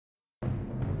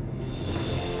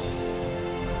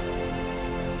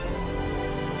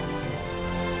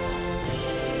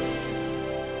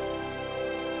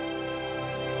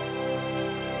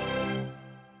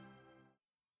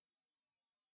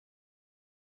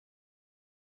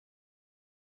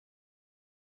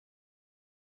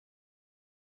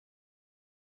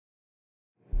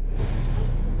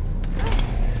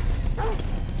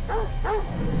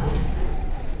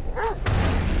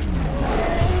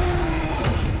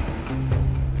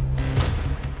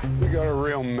got a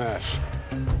real mess.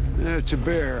 Yeah, it's a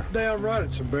bear. Damn right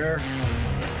it's a bear.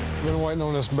 Been waiting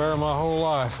on this bear my whole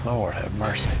life. Lord have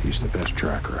mercy. He's the best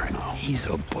tracker I know. He's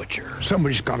a butcher.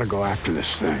 Somebody's got to go after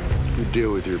this thing. You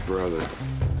deal with your brother.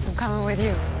 I'm coming with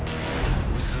you.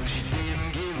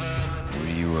 What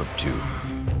are you up to?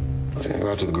 I was gonna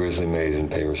go out to the Grizzly maze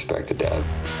and pay respect to Dad.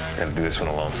 Gotta do this one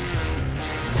alone.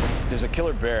 There's a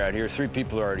killer bear out here. 3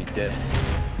 people are already dead.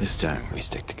 This time, we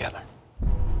stick together.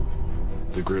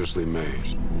 The Grizzly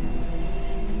maze.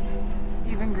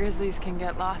 Even grizzlies can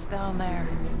get lost down there.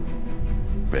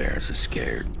 Bears are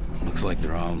scared. Looks like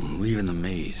they're all leaving the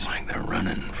maze, like they're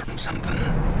running from something.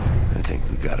 I think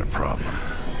we got a problem.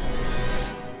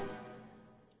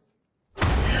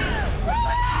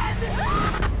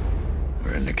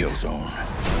 We're in the kill zone.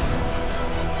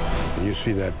 When you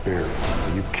see that bear,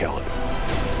 you kill it.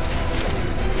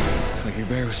 Looks like your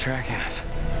bear was tracking us.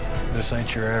 This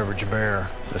ain't your average bear.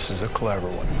 This is a clever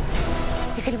one.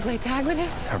 You gonna play tag with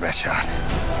us? Our best shot.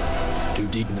 Too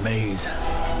deep in the maze.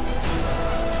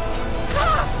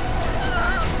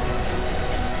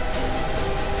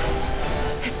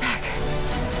 It's back.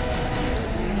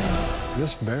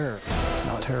 This bear is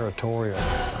not territorial or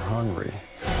hungry.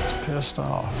 It's pissed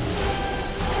off.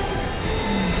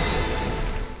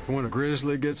 When a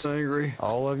grizzly gets angry,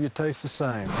 all of you taste the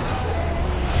same.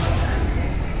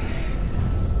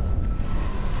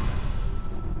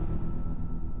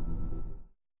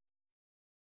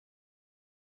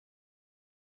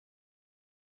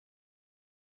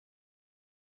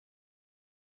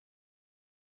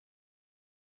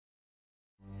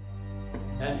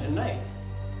 And tonight,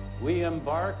 we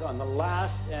embark on the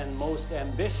last and most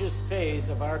ambitious phase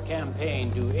of our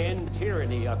campaign to end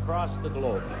tyranny across the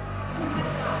globe.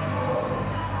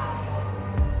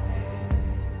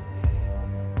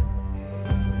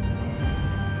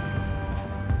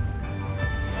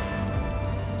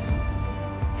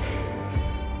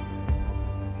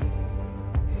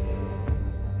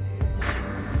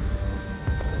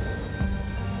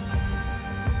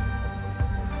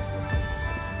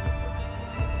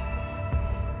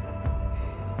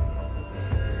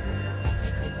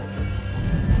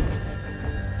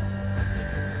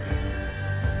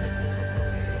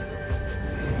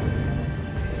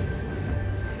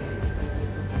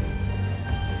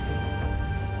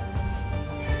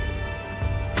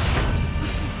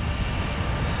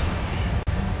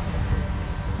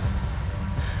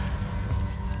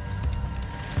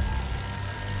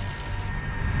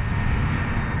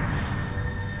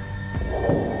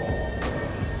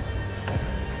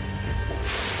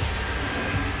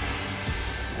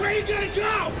 Where you gonna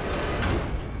go?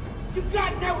 You've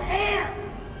got no air!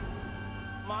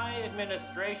 My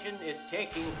administration is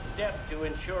taking steps to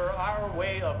ensure our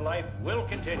way of life will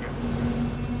continue.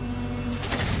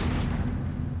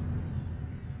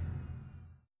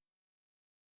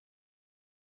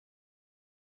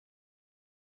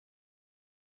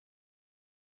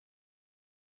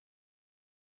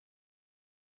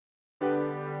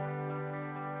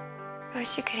 I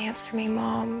wish you could answer me,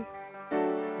 Mom.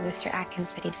 Mr. Atkins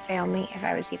said he'd fail me if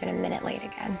I was even a minute late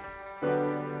again.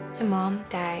 My mom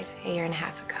died a 1.5 years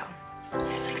ago.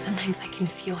 It's like sometimes I can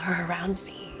feel her around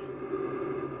me.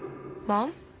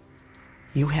 Mom?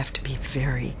 You have to be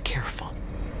very careful.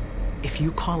 If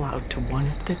you call out to one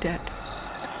of the dead,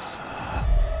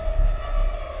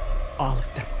 all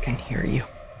of them can hear you.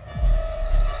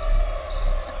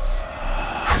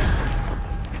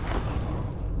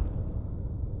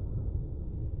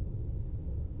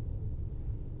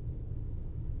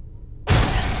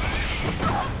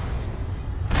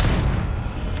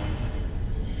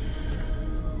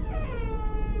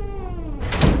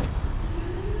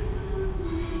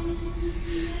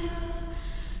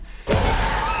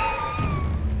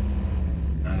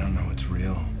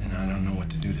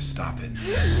 Stop it.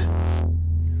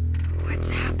 What's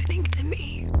happening to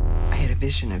me? I had a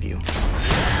vision of you.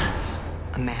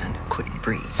 A man who couldn't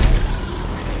breathe.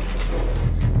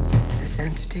 This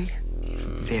entity is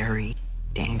very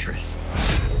dangerous.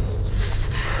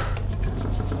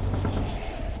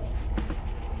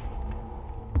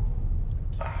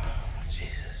 Oh,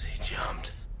 Jesus, he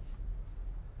jumped.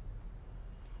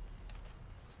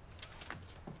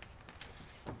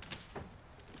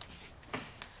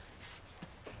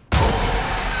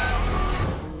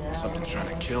 Something's trying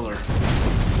to kill her.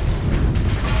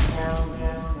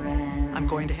 I'm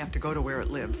going to have to go to where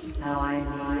it lives. How I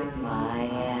need my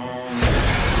hand.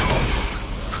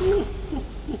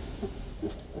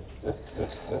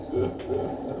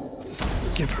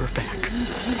 Give her back.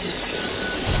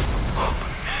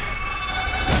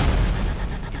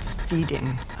 It's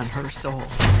feeding on her soul.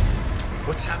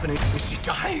 What's happening? Is she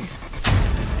dying?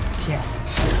 Yes.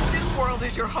 This world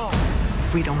is your home.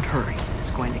 If we don't hurry, it's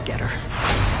going to get her.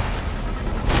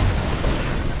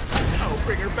 No,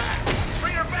 bring her back.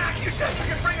 Bring her back. You said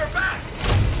you could bring her back.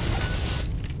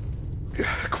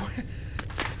 Quinn.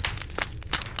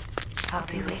 I'll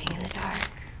be waiting in the dark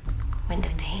when the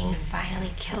pain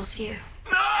finally kills you.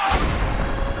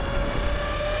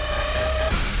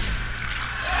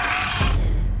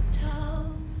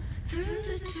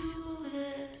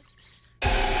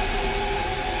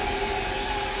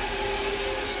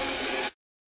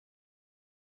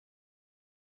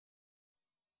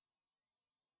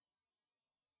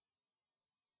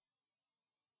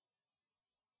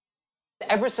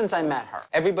 Ever since I met her,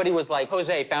 everybody was like,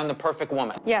 Jose found the perfect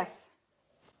woman. Yes.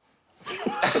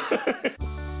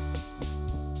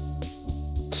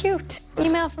 Cute.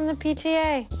 Email from the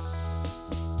PTA.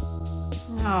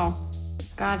 No.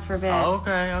 God forbid.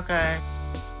 Okay.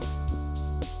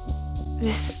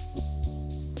 This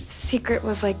secret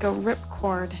was like a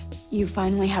ripcord. You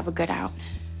finally have a good out.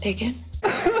 Take it?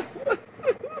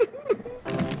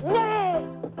 No!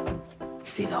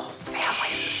 See, the whole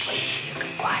family's asleep, so you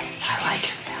can quiet. I like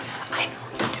it. I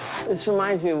know you do. This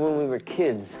reminds me of when we were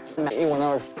kids. I met you when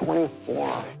I was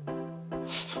 24.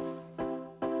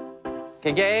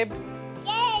 Okay, Gabe?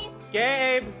 Gabe!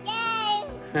 Gabe!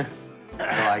 Gabe!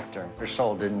 I liked her. Her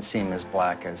soul didn't seem as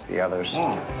black as the others.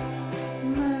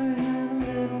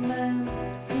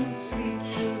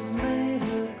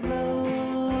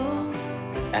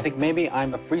 I think maybe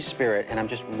I'm a free spirit and I'm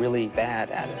just really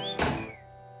bad at it.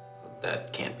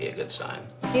 That can't be a good sign.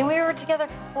 I mean, we were together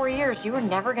for 4 years. You were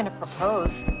never gonna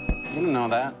propose. You don't know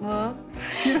that. Huh?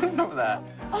 You don't know that.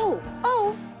 Oh,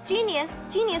 genius.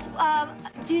 Do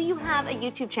you have a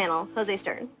YouTube channel, Jose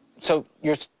Stern? So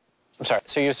I'm sorry,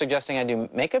 so you're suggesting I do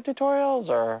makeup tutorials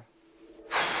or?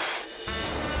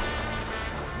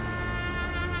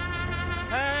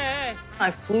 Hey!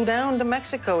 I flew down to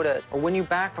Mexico to win you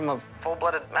back from a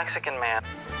full-blooded Mexican man.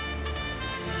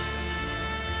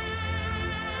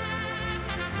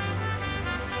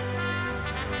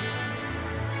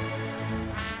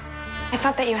 I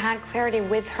thought that you had clarity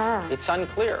with her. It's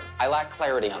unclear. I lack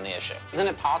clarity on the issue. Isn't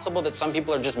it possible that some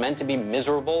people are just meant to be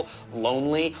miserable,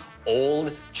 lonely,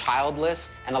 old, childless,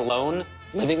 and alone,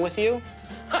 living with you?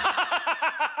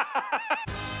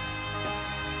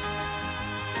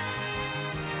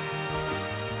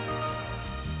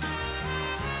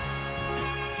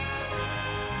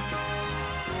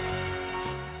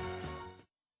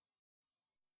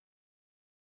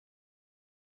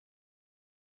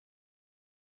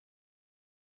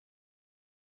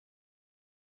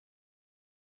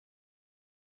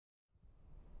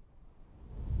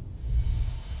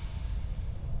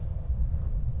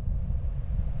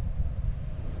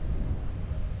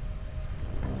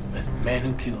 The man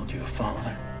who killed your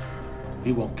father,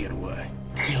 he won't get away.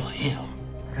 Kill him.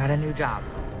 Got a new job,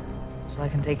 so I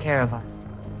can take care of us.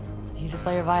 You just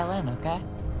play your violin, okay?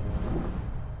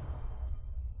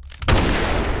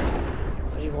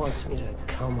 But he wants me to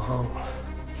come home.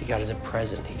 He got as a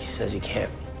present. He says he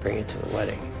can't bring it to the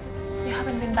wedding. You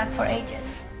haven't been back for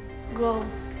ages. Go.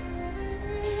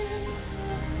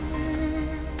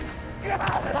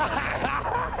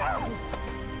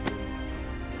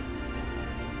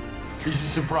 It's a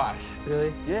surprise.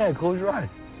 Really? Yeah, close your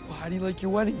eyes. Well, how do you like your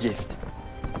wedding gift?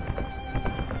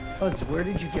 Buds, where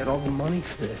did you get all the money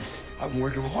for this? I've been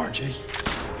working hard, Jake.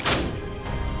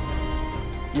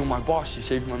 You know, my boss, she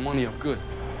saved my money up good.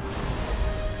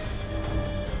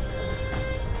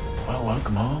 Well,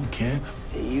 welcome home, kid.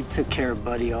 You took care of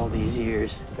Buddy all these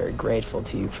years. Very grateful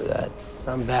to you for that.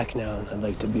 I'm back now, and I'd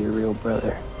like to be a real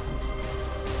brother.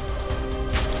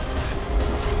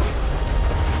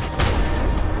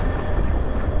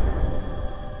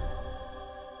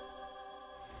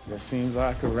 This seems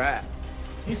like a rat.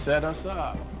 He set us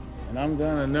up, and I'm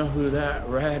gonna know who that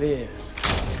rat is.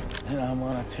 And I'm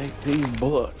gonna take these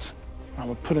bullets. I'm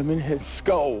gonna put them in his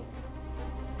skull.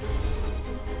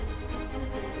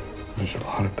 There's a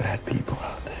lot of bad people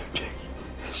out there, Jake.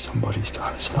 Somebody's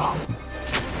gotta stop them.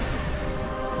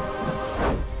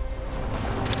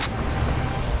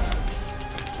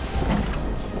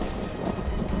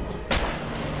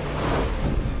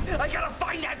 I gotta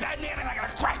find that bad man and I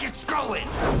gotta crack his skull in!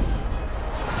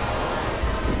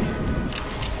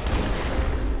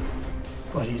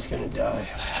 Buddy's gonna die.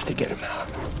 I have to get him out.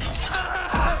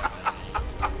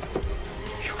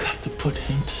 You got to put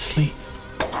him to sleep.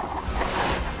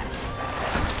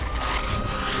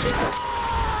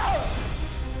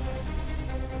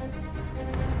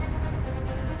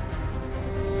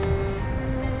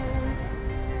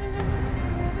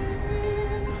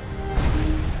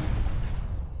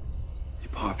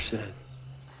 Your pop said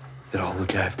that I'll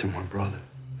look after my brother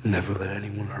and never let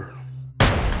anyone hurt him.